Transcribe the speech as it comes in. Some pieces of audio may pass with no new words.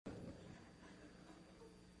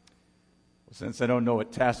Since I don't know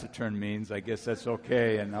what taciturn means, I guess that's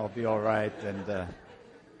okay, and I'll be all right. And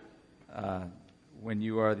when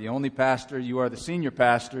you are the only pastor, you are the senior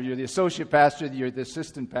pastor, you're the associate pastor, you're the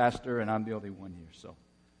assistant pastor, and I'm the only one here. So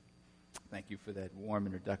thank you for that warm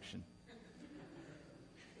introduction.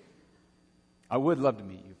 I would love to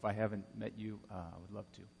meet you. If I haven't met you, I would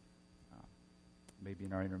love to. Maybe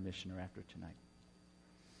in our intermission or after tonight.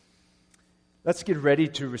 Let's get ready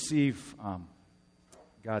to receive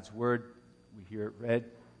God's Word. We hear it read.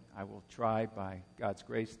 I will try, by God's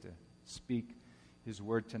grace, to speak His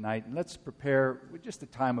Word tonight. And let's prepare with just a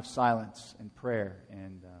time of silence and prayer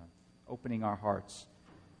and opening our hearts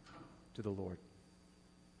to the Lord.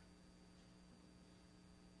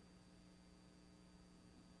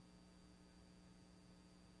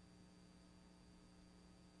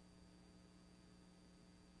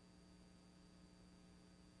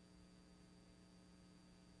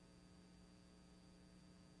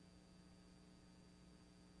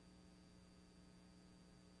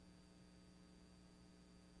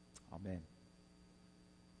 Amen.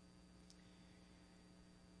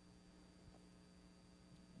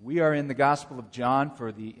 We are in the Gospel of John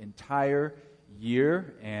for the entire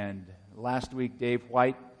year, and last week Dave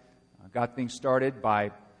White got things started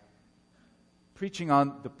by preaching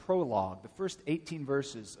on the prologue, the first 18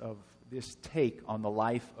 verses of this take on the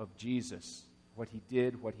life of Jesus, what He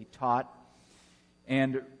did, what He taught.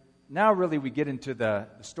 And now really we get into the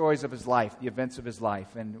stories of His life, the events of His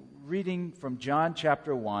life. And reading from John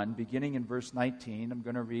chapter 1, beginning in verse 19, I'm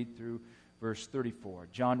going to read through verse 34.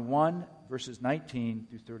 John 1, verses 19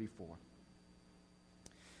 through 34.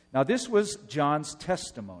 Now this was John's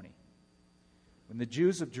testimony when the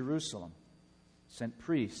Jews of Jerusalem sent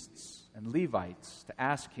priests and Levites to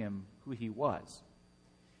ask him who he was.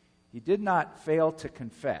 He did not fail to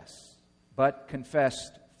confess, but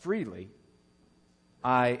confessed freely,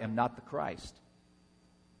 "I am not the Christ."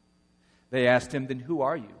 They asked him, "Then who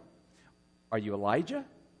are you? Are you Elijah?"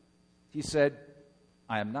 He said,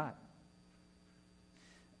 "I am not."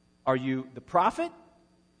 "Are you the prophet?"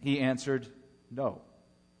 He answered, "No."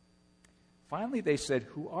 Finally they said,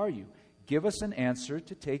 "Who are you? Give us an answer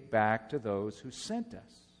to take back to those who sent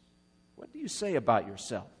us. What do you say about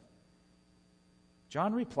yourself?"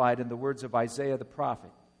 John replied in the words of Isaiah the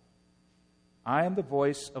prophet, "I am the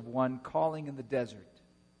voice of one calling in the desert,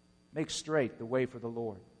 make straight the way for the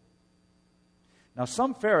Lord." Now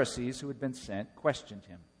some Pharisees who had been sent questioned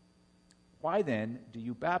him. "Why then do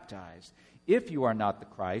you baptize, if you are not the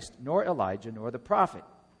Christ, nor Elijah, nor the prophet?"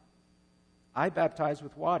 "I baptize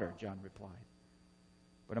with water," John replied.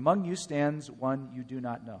 "But among you stands one you do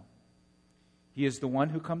not know. He is the one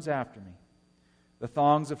who comes after me, the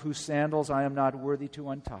thongs of whose sandals I am not worthy to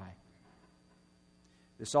untie."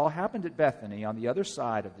 This all happened at Bethany on the other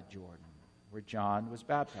side of the Jordan, where John was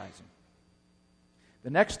baptizing. The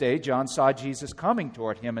next day, John saw Jesus coming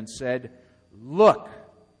toward him and said, "Look,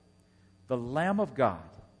 the Lamb of God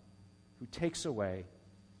who takes away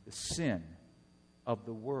the sin of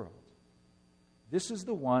the world. This is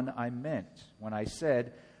the one I meant when I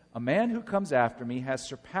said, 'A man who comes after me has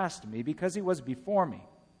surpassed me because he was before me.'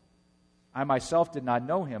 I myself did not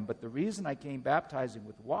know him, but the reason I came baptizing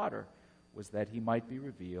with water was that he might be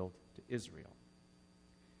revealed to Israel."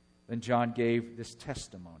 Then John gave this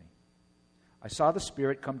testimony. "I saw the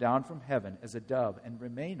Spirit come down from heaven as a dove and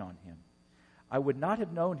remain on him. I would not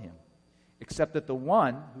have known him, except that the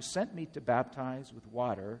one who sent me to baptize with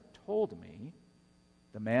water told me,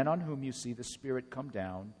 'The man on whom you see the Spirit come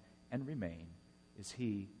down and remain is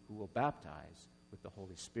he who will baptize with the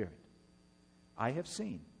Holy Spirit.' I have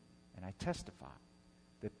seen and I testify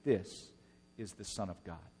that this is the Son of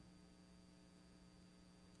God."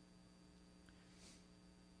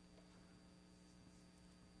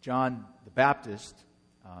 John the Baptist,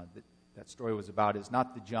 that story was about, is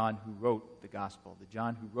not the John who wrote the gospel. The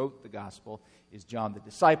John who wrote the gospel is John the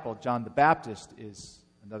disciple. John the Baptist is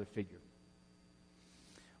another figure.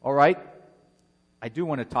 All right, I do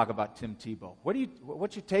want to talk about Tim Tebow.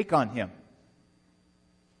 What's your take on him?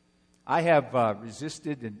 I have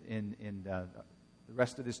resisted in the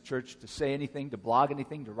rest of this church to say anything, to blog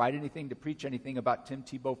anything, to write anything, to preach anything about Tim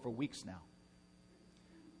Tebow for weeks now.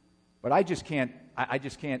 But I just can't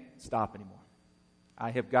stop anymore. I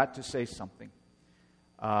have got to say something.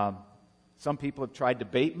 Some people have tried to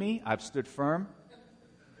bait me. I've stood firm.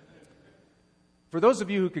 For those of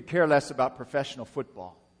you who could care less about professional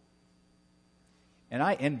football, and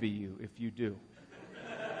I envy you if you do,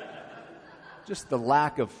 just the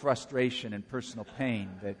lack of frustration and personal pain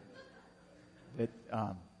that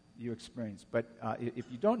you experience. But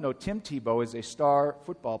if you don't know, Tim Tebow is a star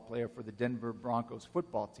football player for the Denver Broncos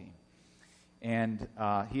football team. And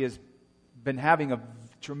he has been having a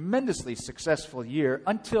tremendously successful year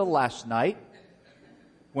until last night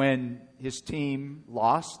when his team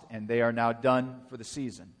lost and they are now done for the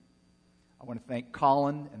season. I want to thank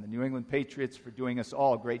Colin and the New England Patriots for doing us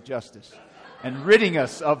all great justice and ridding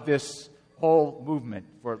us of this whole movement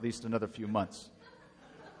for at least another few months.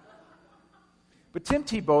 But Tim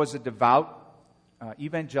Tebow is a devout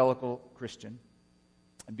evangelical Christian.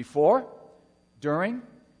 And before, during,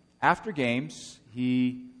 after games,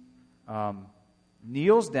 he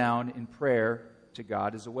kneels down in prayer to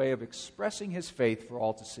God as a way of expressing his faith for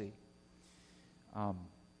all to see.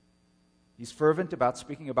 He's fervent about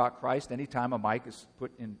speaking about Christ anytime a mic is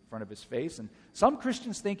put in front of his face. And some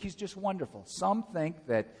Christians think he's just wonderful. Some think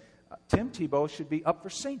that Tim Tebow should be up for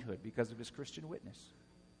sainthood because of his Christian witness.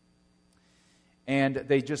 And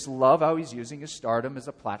they just love how he's using his stardom as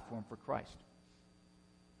a platform for Christ.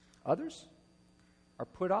 Others are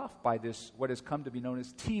put off by this, what has come to be known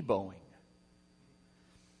as Tebowing.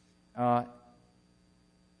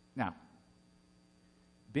 Now,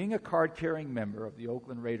 being a card-carrying member of the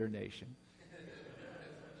Oakland Raider Nation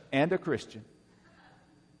and a Christian,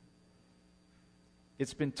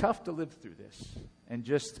 it's been tough to live through this and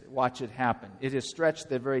just watch it happen. It has stretched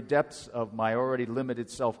the very depths of my already limited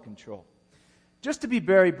self-control. Just to be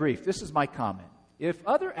very brief, this is my comment. If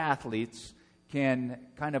other athletes can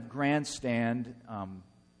kind of grandstand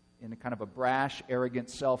in a kind of a brash, arrogant,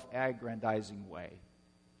 self-aggrandizing way,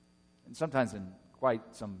 and sometimes in quite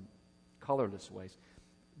some colorless ways,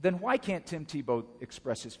 then why can't Tim Tebow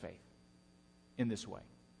express his faith in this way?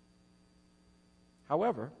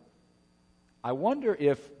 However, I wonder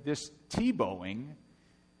if this Tebowing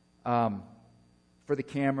for the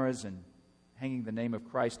cameras and hanging the name of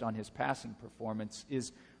Christ on his passing performance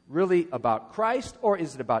is really about Christ, or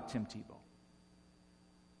is it about Tim Tebow?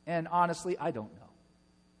 And honestly, I don't know.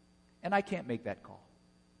 And I can't make that call.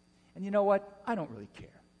 And you know what? I don't really care.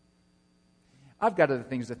 I've got other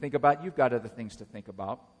things to think about. You've got other things to think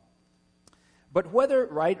about. But whether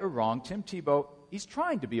right or wrong, Tim Tebow, he's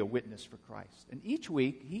trying to be a witness for Christ. And each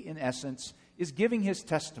week, he, in essence, is giving his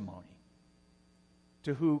testimony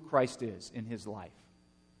to who Christ is in his life.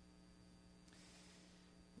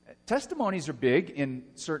 Testimonies are big in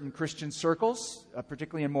certain Christian circles,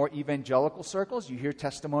 particularly in more evangelical circles. You hear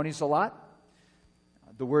testimonies a lot.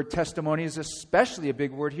 The word testimony is especially a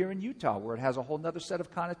big word here in Utah, where it has a whole other set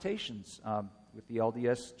of connotations with the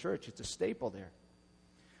LDS Church. It's a staple there.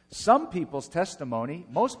 Some people's testimony,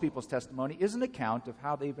 most people's testimony, is an account of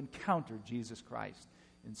how they've encountered Jesus Christ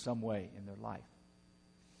in some way in their life.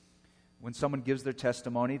 When someone gives their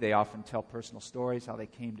testimony, they often tell personal stories, how they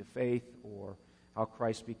came to faith, or how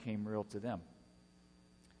Christ became real to them.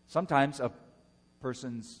 Sometimes a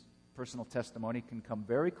person's personal testimony can come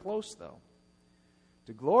very close, though,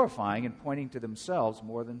 to glorifying and pointing to themselves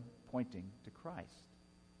more than pointing to Christ.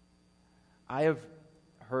 I have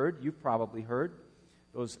heard, you've probably heard,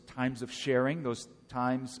 those times of sharing, those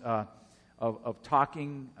times of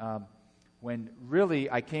talking when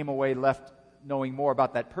really I came away left knowing more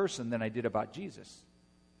about that person than I did about Jesus.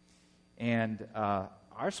 And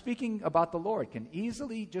our speaking about the Lord can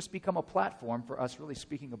easily just become a platform for us really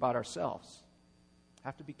speaking about ourselves.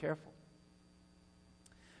 Have to be careful.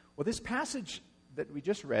 Well, this passage that we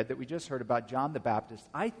just read, that we just heard about John the Baptist,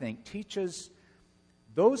 I think teaches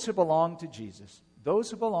those who belong to Jesus,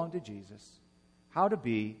 how to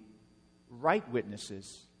be right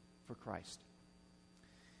witnesses for Christ.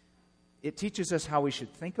 It teaches us how we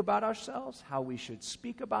should think about ourselves, how we should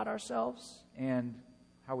speak about ourselves, and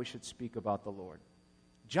how we should speak about the Lord.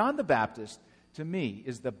 John the Baptist, to me,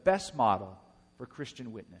 is the best model for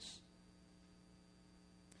Christian witness.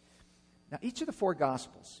 Now, each of the four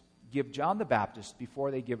Gospels give John the Baptist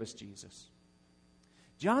before they give us Jesus.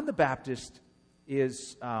 John the Baptist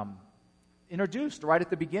is introduced right at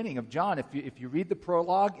the beginning of John. If you read the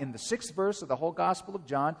prologue in the 6th verse of the whole Gospel of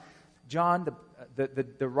John,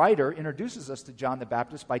 the writer introduces us to John the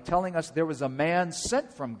Baptist by telling us there was a man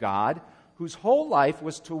sent from God whose whole life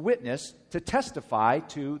was to witness, to testify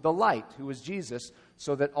to the light, who is Jesus,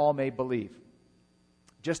 so that all may believe.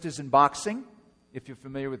 Just as in boxing, if you're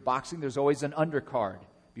familiar with boxing, there's always an undercard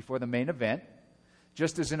before the main event.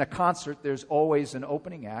 Just as in a concert, there's always an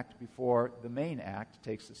opening act before the main act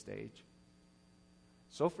takes the stage.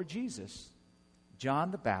 So for Jesus, John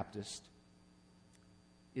the Baptist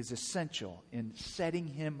is essential in setting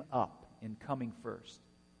him up in coming first.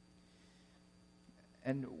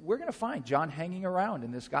 And we're going to find John hanging around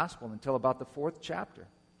in this gospel until about the 4th chapter.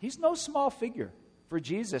 He's no small figure for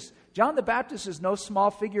Jesus. John the Baptist is no small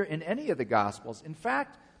figure in any of the gospels. In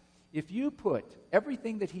fact, if you put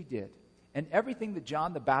everything that he did and everything that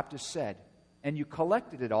John the Baptist said and you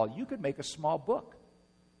collected it all, you could make a small book.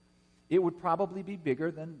 It would probably be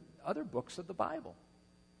bigger than other books of the Bible.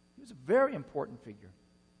 He was a very important figure.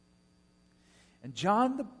 And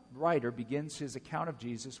John the writer begins his account of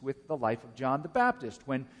Jesus with the life of John the Baptist,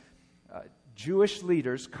 when Jewish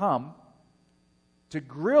leaders come to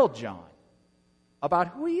grill John about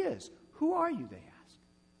who he is. Who are you, they ask.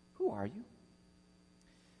 Who are you?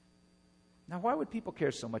 Now, why would people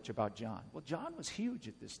care so much about John? Well, John was huge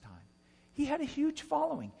at this time. He had a huge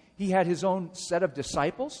following. He had his own set of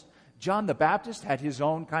disciples. John the Baptist had his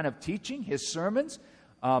own kind of teaching, his sermons.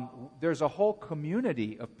 There's a whole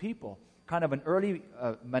community of people, kind of an early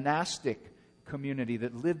monastic community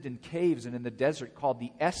that lived in caves and in the desert called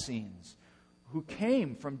the Essenes, who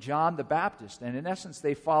came from John the Baptist, and in essence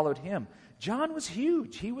they followed him. John was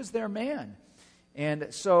huge. He was their man. And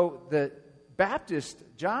so the Baptist,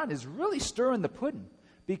 John, is really stirring the pudding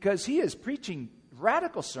because he is preaching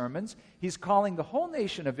radical sermons. He's calling the whole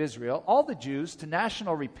nation of Israel, all the Jews, to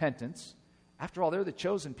national repentance. After all, they're the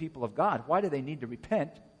chosen people of God. Why do they need to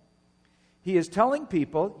repent? He is telling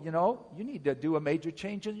people, you need to do a major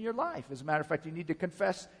change in your life. As a matter of fact, you need to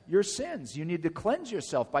confess your sins. You need to cleanse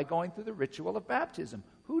yourself by going through the ritual of baptism.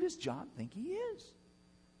 Who does John think he is?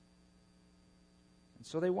 And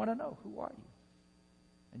so they want to know, who are you?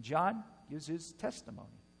 And John gives his testimony.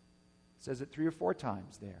 It says it 3 or 4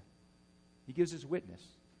 times there. He gives his witness.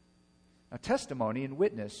 Now, testimony and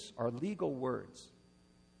witness are legal words.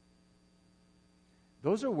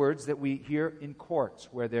 Those are words that we hear in courts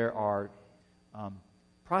where there are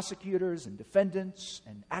prosecutors and defendants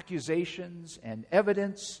and accusations and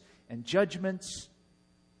evidence and judgments.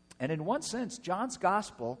 And in one sense, John's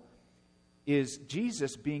gospel is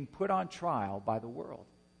Jesus being put on trial by the world.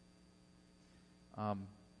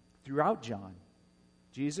 Throughout John,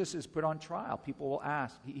 Jesus is put on trial. People will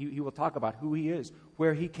ask. He will talk about who he is,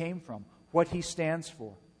 where he came from, what he stands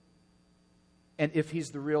for, and if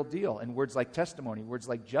he's the real deal. And words like testimony, words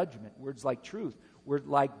like judgment, words like truth, words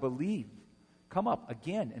like believe come up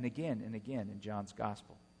again and again and again in John's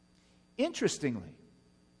gospel. Interestingly,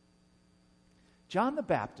 John the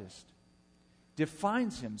Baptist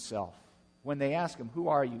defines himself when they ask him, who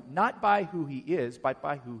are you? Not by who he is, but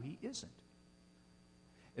by who he isn't.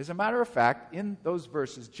 As a matter of fact, in those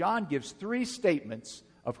verses, John gives 3 statements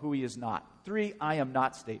of who he is not. 3 I am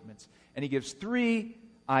not statements. And he gives 3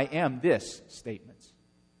 I am this statements.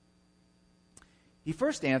 He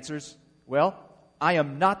first answers, well, I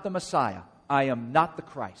am not the Messiah. I am not the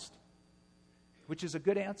Christ. Which is a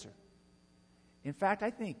good answer. In fact,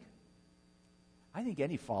 I think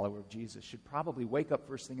any follower of Jesus should probably wake up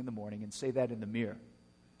first thing in the morning and say that in the mirror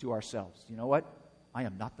to ourselves. You know what? I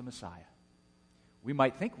am not the Messiah. We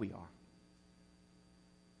might think we are.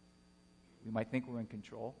 We might think we're in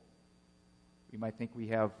control. We might think we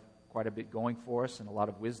have quite a bit going for us and a lot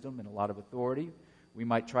of wisdom and a lot of authority. We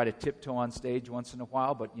might try to tiptoe on stage once in a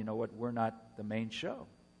while, but you know what? We're not the main show.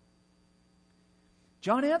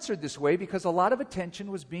 John answered this way because a lot of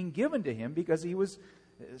attention was being given to him because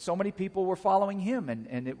so many people were following him,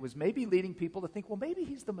 and it was maybe leading people to think, well, maybe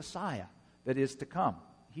he's the Messiah that is to come.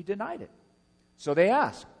 He denied it. So they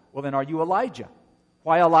asked, well, then are you Elijah?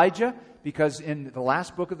 Why Elijah? Because in the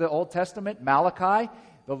last book of the Old Testament, Malachi,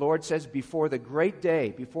 the Lord says, before my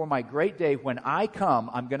great day, when I come,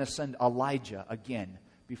 I'm going to send Elijah again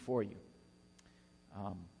before you.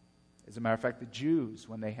 As a matter of fact, the Jews,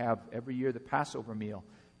 when they have every year the Passover meal,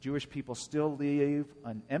 Jewish people still leave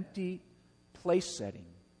an empty place setting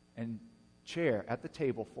and chair at the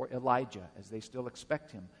table for Elijah, as they still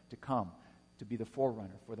expect him to come to be the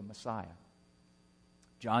forerunner for the Messiah.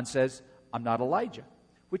 John says, I'm not Elijah,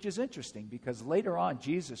 which is interesting because later on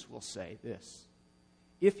Jesus will say this,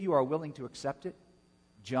 if you are willing to accept it,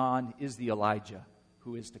 John is the Elijah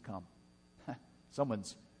who is to come.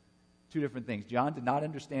 Someone's 2 different things. John did not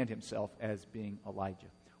understand himself as being Elijah.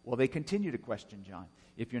 Well, they continue to question John.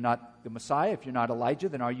 If you're not the Messiah, if you're not Elijah,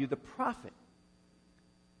 then are you the prophet?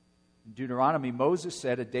 In Deuteronomy, Moses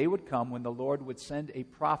said a day would come when the Lord would send a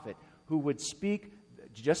prophet who would speak,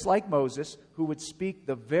 just like Moses, who would speak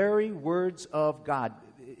the very words of God.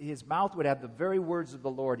 His mouth would have the very words of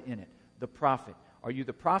the Lord in it, the prophet. Are you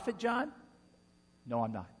the prophet, John? No,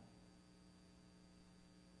 I'm not.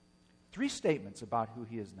 3 statements about who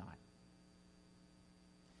he is not.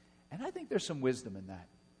 And I think there's some wisdom in that.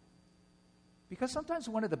 Because sometimes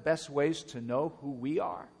one of the best ways to know who we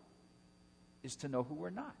are is to know who we're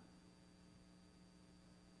not.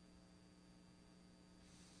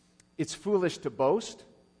 It's foolish to boast.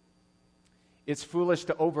 It's foolish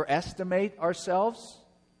to overestimate ourselves,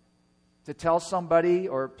 to tell somebody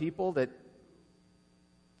or people to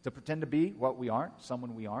pretend to be what we aren't,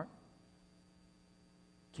 someone we aren't.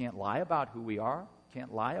 Can't lie about who we are.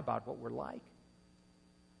 Can't lie about what we're like.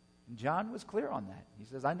 And John was clear on that. He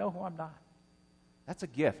says, I know who I'm not. That's a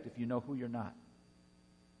gift if you know who you're not.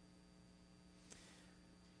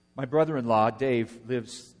 My brother-in-law, Dave,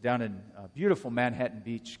 lives down in beautiful Manhattan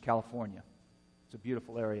Beach, California. It's a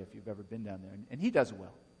beautiful area if you've ever been down there. And he does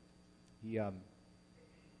well. He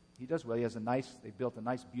does well. They built a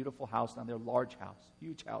nice, beautiful house down there, large house,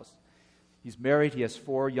 huge house. He's married. He has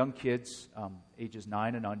 4 young kids, ages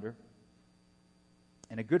 9 and under.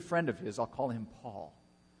 And a good friend of his, I'll call him Paul,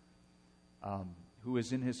 who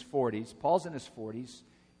is in his 40s. Paul's in his 40s.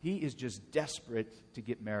 He is just desperate to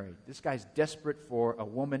get married. This guy's desperate for a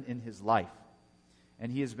woman in his life.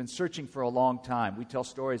 And he has been searching for a long time. We tell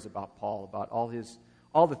stories about Paul, about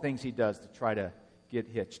all the things he does to try to get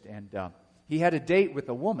hitched. And he had a date with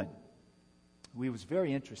a woman who he was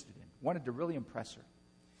very interested in, wanted to really impress her.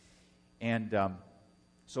 And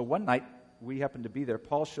so one night, we happened to be there.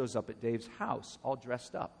 Paul shows up at Dave's house, all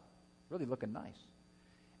dressed up, really looking nice.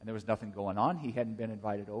 And there was nothing going on. He hadn't been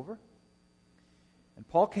invited over. And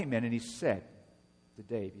Paul came in and he said to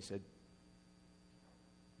Dave, he said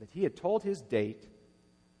that he had told his date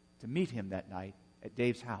to meet him that night at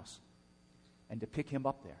Dave's house and to pick him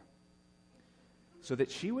up there so that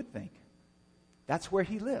she would think that's where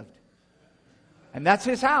he lived. And that's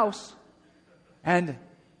his house. And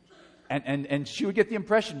she would get the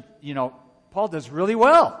impression, Paul does really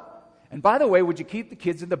well. And by the way, would you keep the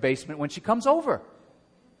kids in the basement when she comes over?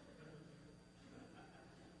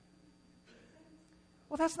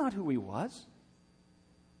 Well, that's not who he was.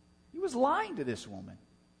 He was lying to this woman.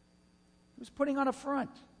 He was putting on a front.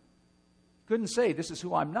 Couldn't say, this is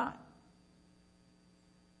who I'm not.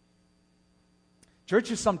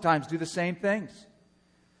 Churches sometimes do the same things.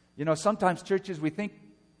 Sometimes churches, we think,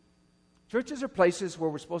 churches are places where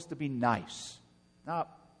we're supposed to be nice. Now,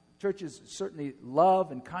 churches, certainly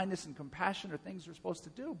love and kindness and compassion are things we're supposed to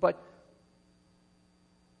do, but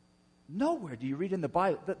nowhere do you read in the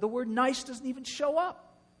Bible that the word nice doesn't even show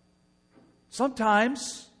up.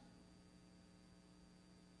 Sometimes,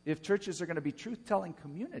 if churches are going to be truth-telling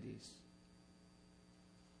communities,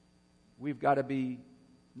 we've got to be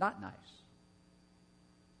not nice.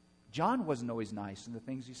 John wasn't always nice in the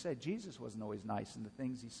things he said. Jesus wasn't always nice in the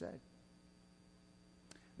things he said.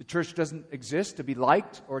 The church doesn't exist to be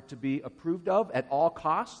liked or to be approved of at all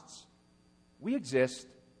costs. We exist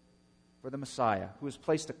for the Messiah, who has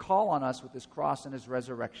placed a call on us with his cross and his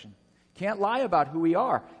resurrection. Can't lie about who we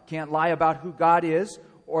are. Can't lie about who God is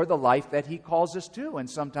or the life that he calls us to. And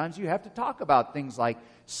sometimes you have to talk about things like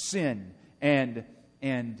sin and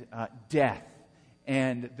death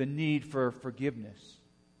and the need for forgiveness.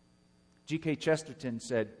 G.K. Chesterton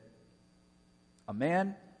said, a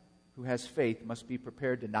man who has faith must be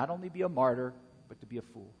prepared to not only be a martyr, but to be a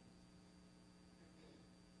fool.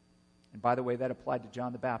 And by the way, that applied to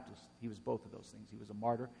John the Baptist. He was both of those things. He was a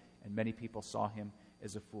martyr, and many people saw him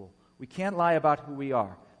as a fool. We can't lie about who we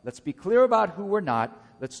are. Let's be clear about who we're not.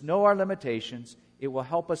 Let's know our limitations. It will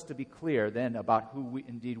help us to be clear then about who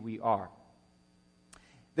indeed we are.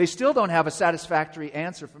 They still don't have a satisfactory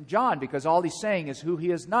answer from John because all he's saying is who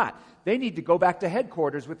he is not. They need to go back to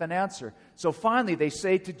headquarters with an answer. So finally they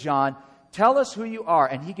say to John, tell us who you are.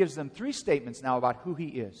 And he gives them 3 statements now about who he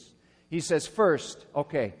is. He says, first,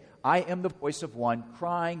 I am the voice of one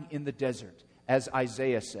crying in the desert, as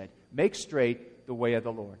Isaiah said, make straight the way of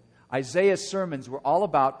the Lord. Isaiah's sermons were all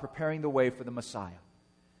about preparing the way for the Messiah.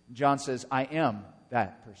 John says, I am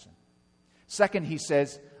that person. Second, he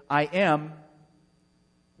says, I am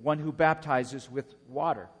one who baptizes with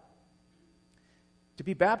water. To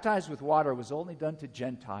be baptized with water was only done to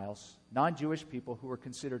Gentiles, non-Jewish people who were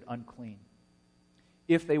considered unclean,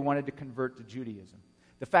 if they wanted to convert to Judaism.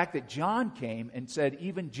 The fact that John came and said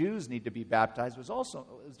even Jews need to be baptized was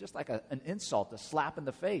just like an insult, a slap in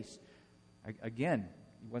the face. Again,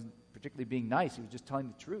 he wasn't particularly being nice. He was just telling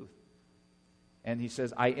the truth. And he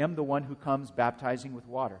says, I am the one who comes baptizing with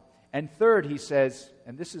water. And third, he says,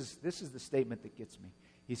 and this is the statement that gets me.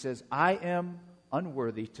 He says, I am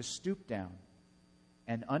unworthy to stoop down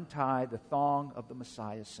and untie the thong of the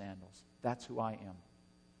Messiah's sandals. That's who I am.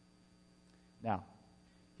 Now,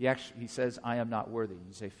 he says, I am not worthy.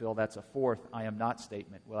 You say, Phil, that's a 4th I am not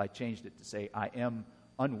statement. Well, I changed it to say, I am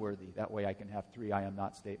unworthy. That way I can have 3 I am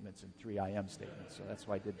not statements and 3 I am statements. So that's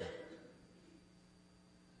why I did that.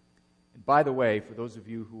 And by the way, for those of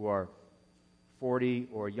you who are 40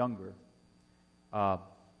 or younger, a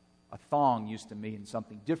thong used to mean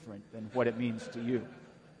something different than what it means to you.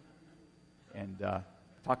 And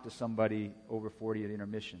talk to somebody over 40 at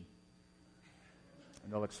intermission,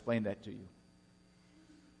 and they'll explain that to you.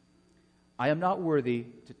 I am not worthy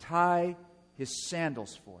to tie his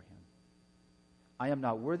sandals for him. I am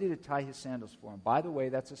not worthy to tie his sandals for him. By the way,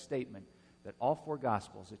 that's a statement that all four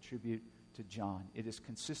Gospels attribute to John. It is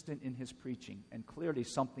consistent in his preaching and clearly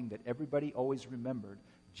something that everybody always remembered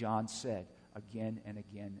John said again and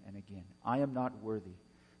again and again. I am not worthy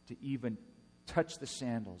to even touch the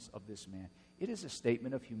sandals of this man. It is a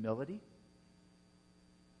statement of humility.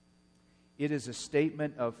 It is a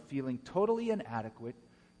statement of feeling totally inadequate,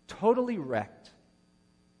 totally wrecked,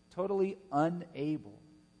 totally unable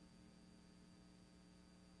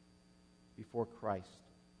before Christ.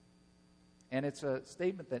 And it's a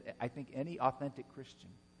statement that I think any authentic Christian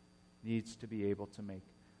needs to be able to make.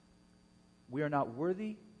 We are not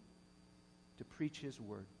worthy to preach his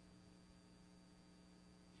word.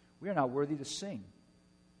 We are not worthy to sing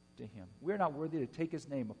to him. We are not worthy to take his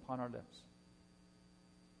name upon our lips.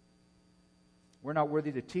 We're not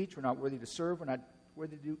worthy to teach. We're not worthy to serve. We're not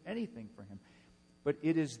worthy to do anything for him. But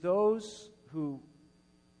it is those who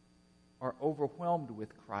are overwhelmed with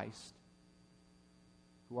Christ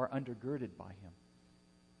who are undergirded by him.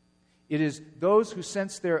 It is those who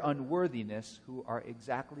sense their unworthiness who are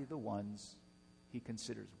exactly the ones he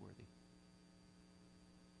considers worthy.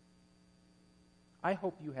 I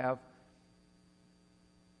hope you have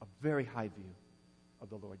a very high view of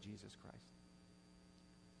the Lord Jesus Christ.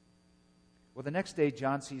 Well, the next day,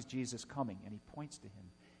 John sees Jesus coming, and he points to him,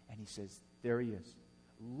 and he says, there he is.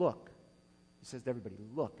 Look. He says to everybody,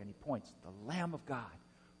 look, and he points, the Lamb of God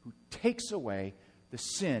who takes away the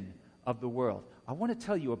sin of the world. I want to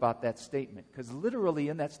tell you about that statement, because literally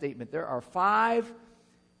in that statement, there are 5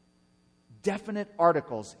 definite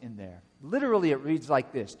articles in there. Literally, it reads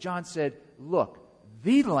like this. John said, look,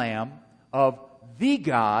 the Lamb of the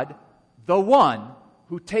God, the one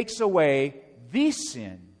who takes away the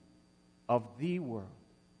sin of the world.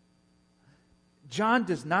 John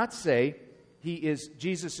does not say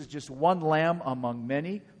Jesus is just one lamb among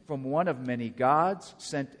many, from one of many gods,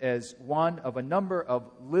 sent as one of a number of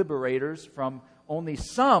liberators from only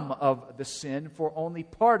some of the sin for only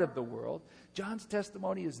part of the world. John's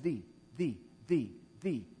testimony is the. He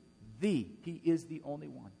is the only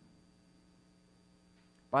one.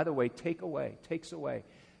 By the way, takes away.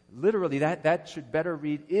 Literally, that should better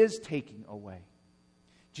read, is taking away.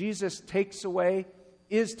 Jesus takes away,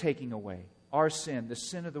 is taking away our sin, the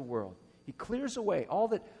sin of the world. He clears away all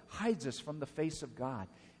that hides us from the face of God.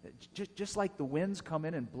 Just like the winds come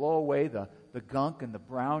in and blow away the gunk and the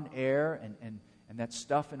brown air and that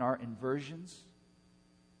stuff in our inversions,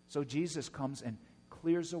 so Jesus comes and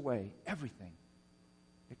clears away everything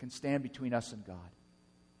that can stand between us and God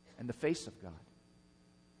and the face of God.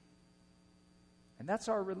 And that's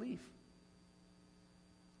our relief.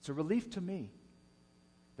 It's a relief to me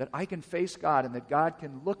that I can face God and that God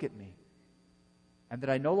can look at me and that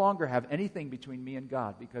I no longer have anything between me and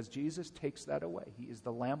God because Jesus takes that away. He is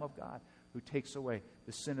the Lamb of God who takes away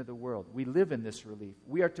the sin of the world. We live in this relief.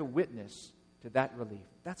 We are to witness to that relief.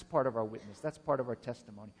 That's part of our witness. That's part of our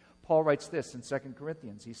testimony. Paul writes this in 2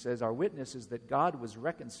 Corinthians. He says, our witness is that God was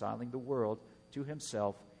reconciling the world to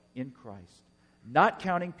himself in Christ, not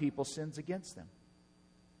counting people's sins against them.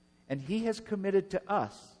 And he has committed to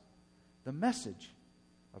us the message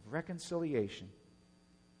of reconciliation.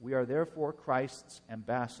 We are therefore Christ's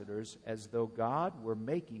ambassadors, as though God were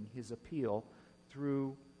making his appeal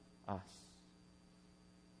through us.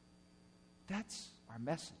 That's our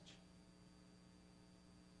message.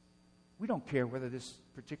 We don't care whether this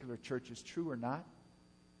particular church is true or not.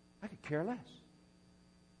 I could care less.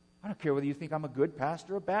 I don't care whether you think I'm a good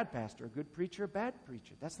pastor or a bad pastor, a good preacher or a bad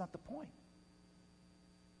preacher. That's not the point.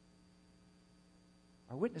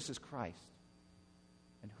 Our witness is Christ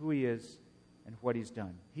and who he is and what he's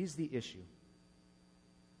done. He's the issue.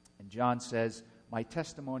 And John says, my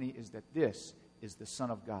testimony is that this is the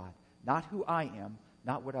Son of God. Not who I am,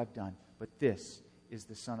 not what I've done, but this is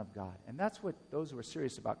the Son of God. And that's what those who are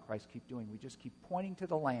serious about Christ keep doing. We just keep pointing to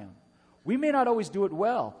the Lamb. We may not always do it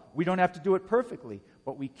well. We don't have to do it perfectly,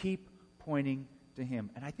 but we keep pointing to him.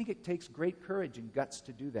 And I think it takes great courage and guts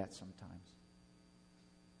to do that sometimes.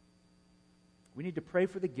 We need to pray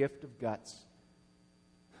for the gift of guts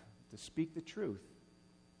to speak the truth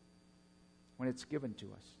when it's given to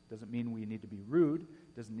us. Doesn't mean we need to be rude,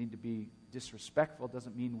 doesn't need to be disrespectful,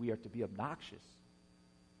 doesn't mean we are to be obnoxious.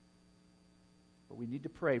 But we need to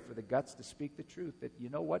pray for the guts to speak the truth, that you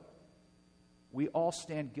know what? We all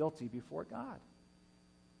stand guilty before God.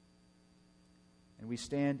 And we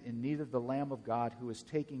stand in need of the Lamb of God who is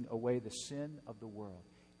taking away the sin of the world.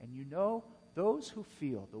 And you know, those who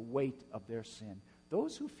feel the weight of their sin,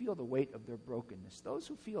 those who feel the weight of their brokenness, those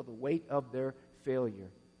who feel the weight of their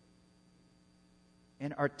failure,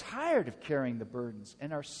 and are tired of carrying the burdens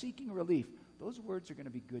and are seeking relief, those words are going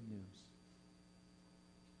to be good news.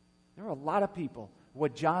 There are a lot of people,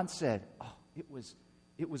 what John said, it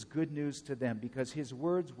was good news to them because his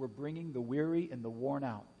words were bringing the weary and the worn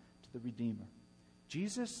out to the Redeemer.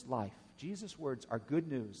 Jesus' life, Jesus' words are good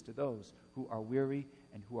news to those who are weary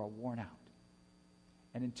and who are worn out.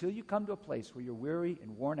 And until you come to a place where you're weary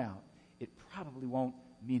and worn out, it probably won't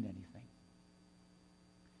mean anything.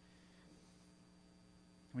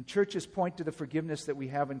 When churches point to the forgiveness that we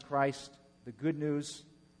have in Christ, the good news,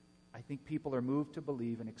 I think people are moved to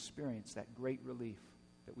believe and experience that great relief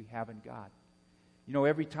that we have in God. You know,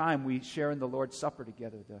 every time we share in the Lord's Supper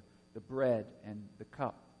together, the bread and the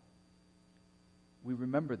cup, we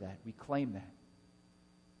remember that, we claim that.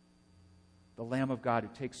 The Lamb of God who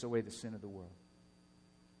takes away the sin of the world.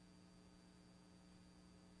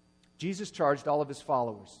 Jesus charged all of his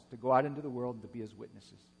followers to go out into the world and to be his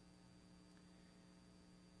witnesses.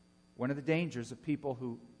 One of the dangers of people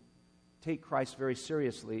who take Christ very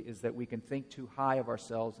seriously is that we can think too high of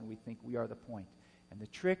ourselves and we think we are the point. And the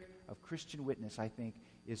trick of Christian witness, I think,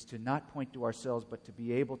 is to not point to ourselves but to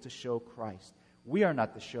be able to show Christ. We are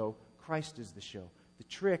not the show, Christ is the show. The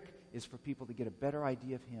trick is for people to get a better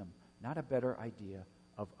idea of him, not a better idea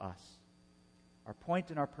of us. Our point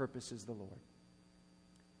and our purpose is the Lord.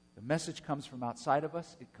 The message comes from outside of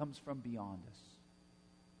us, it comes from beyond us.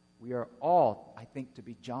 We are all, I think, to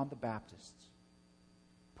be John the Baptists,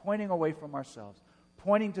 pointing away from ourselves,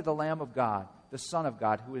 pointing to the Lamb of God, the Son of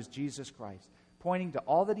God, who is Jesus Christ, pointing to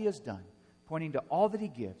all that he has done, pointing to all that he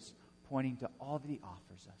gives, pointing to all that he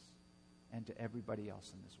offers us, and to everybody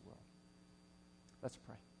else in this world. Let's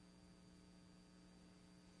pray.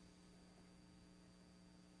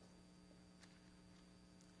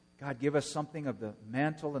 God, give us something of the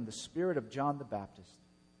mantle and the spirit of John the Baptist.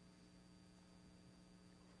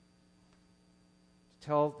 To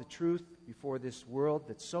tell the truth before this world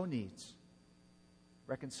that so needs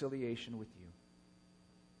reconciliation with you.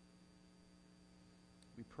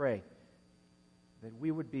 We pray that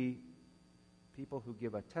we would be people who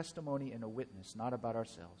give a testimony and a witness, not about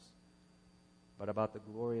ourselves, but about the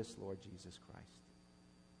glorious Lord Jesus Christ.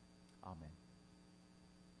 Amen.